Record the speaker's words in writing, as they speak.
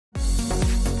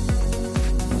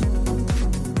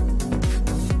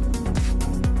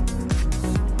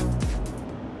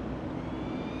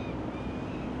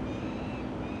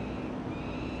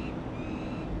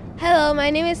my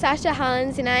name is Sasha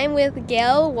Hollins, and I'm with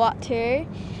Gail Water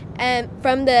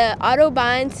from the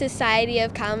Audubon Society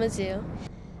of Kalamazoo.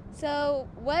 So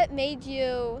what made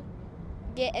you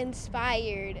get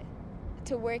inspired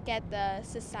to work at the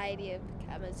Society of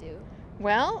Kalamazoo?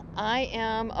 Well, I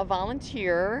am a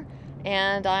volunteer,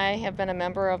 and I have been a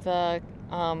member of the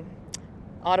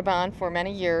Audubon for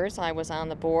many years. I was on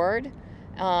the board,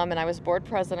 and I was board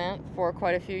president for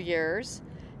quite a few years.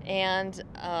 And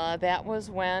that was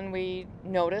when we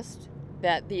noticed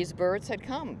that these birds had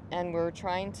come and were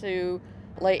trying to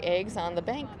lay eggs on the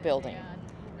bank building.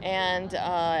 And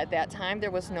at that time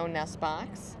there was no nest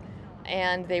box,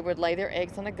 and they would lay their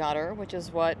eggs in a gutter, which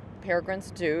is what peregrines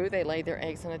do. They lay their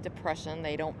eggs in a depression.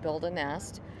 They don't build a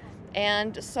nest.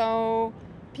 And so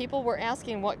people were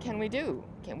asking, what can we do?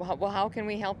 Well, how can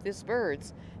we help these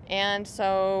birds? And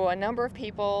so a number of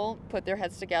people put their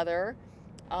heads together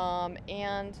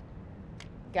and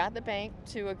got the bank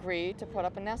to agree to put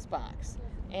up a nest box.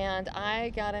 And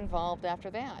I got involved after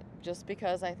that just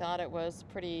because I thought it was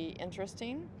pretty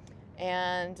interesting.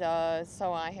 And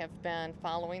so I have been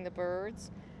following the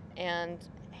birds and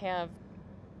have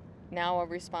now a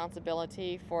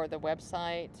responsibility for the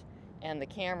website and the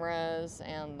cameras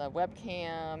and the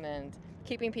webcam and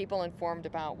keeping people informed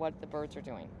about what the birds are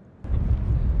doing.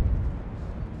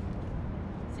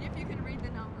 See if you can read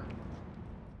the number.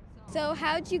 So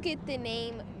how'd you get the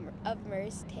name of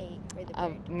Merze Tate for the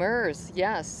bird? Merze,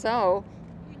 yes. So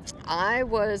I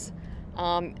was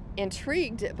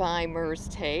intrigued by Merze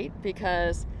Tate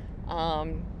because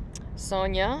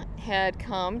Sonia had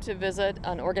come to visit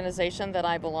an organization that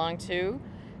I belong to,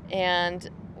 and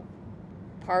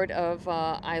part of,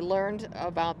 I learned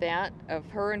about that, of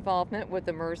her involvement with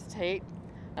the Merze Tate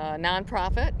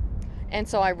nonprofit, and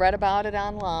so I read about it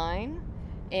online.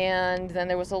 And then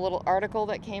there was a little article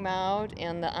that came out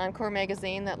in the Encore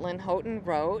magazine that Lynn Houghton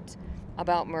wrote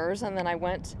about Merze, and then I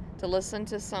went to listen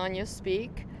to Sonia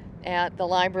speak at the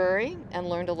library and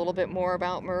learned a little bit more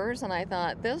about Merze, and I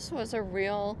thought this was a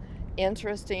real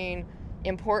interesting,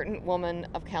 important woman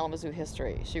of Kalamazoo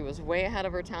history. She was way ahead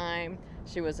of her time.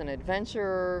 She was an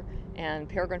adventurer, and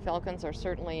peregrine falcons are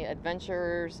certainly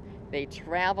adventurers. They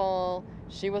travel.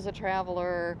 She was a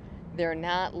traveler. They're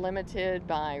not limited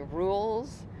by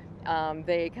rules.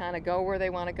 They kind of go where they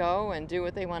want to go and do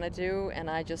what they want to do, and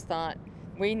I just thought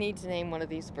we need to name one of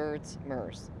these birds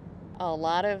Merze. A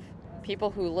lot of people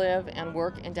who live and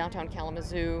work in downtown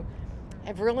Kalamazoo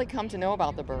have really come to know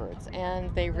about the birds,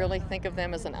 and they really think of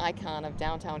them as an icon of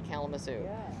downtown Kalamazoo.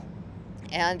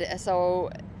 And so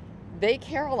they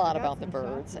care a lot about the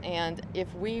birds, and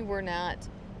if we were not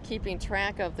keeping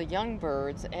track of the young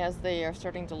birds as they are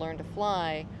starting to learn to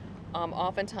fly,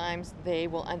 oftentimes they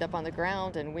will end up on the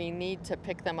ground, and we need to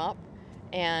pick them up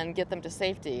and get them to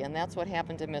safety. And that's what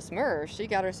happened to Miss Merze. She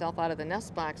got herself out of the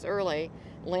nest box early,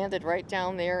 landed right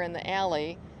down there in the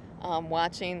alley,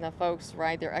 watching the folks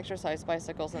ride their exercise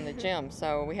bicycles in the gym.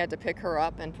 So we had to pick her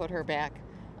up and put her back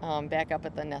up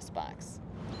at the nest box.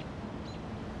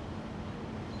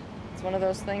 It's one of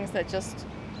those things that just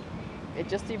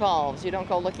evolves. You don't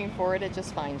go looking for it, it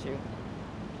just finds you.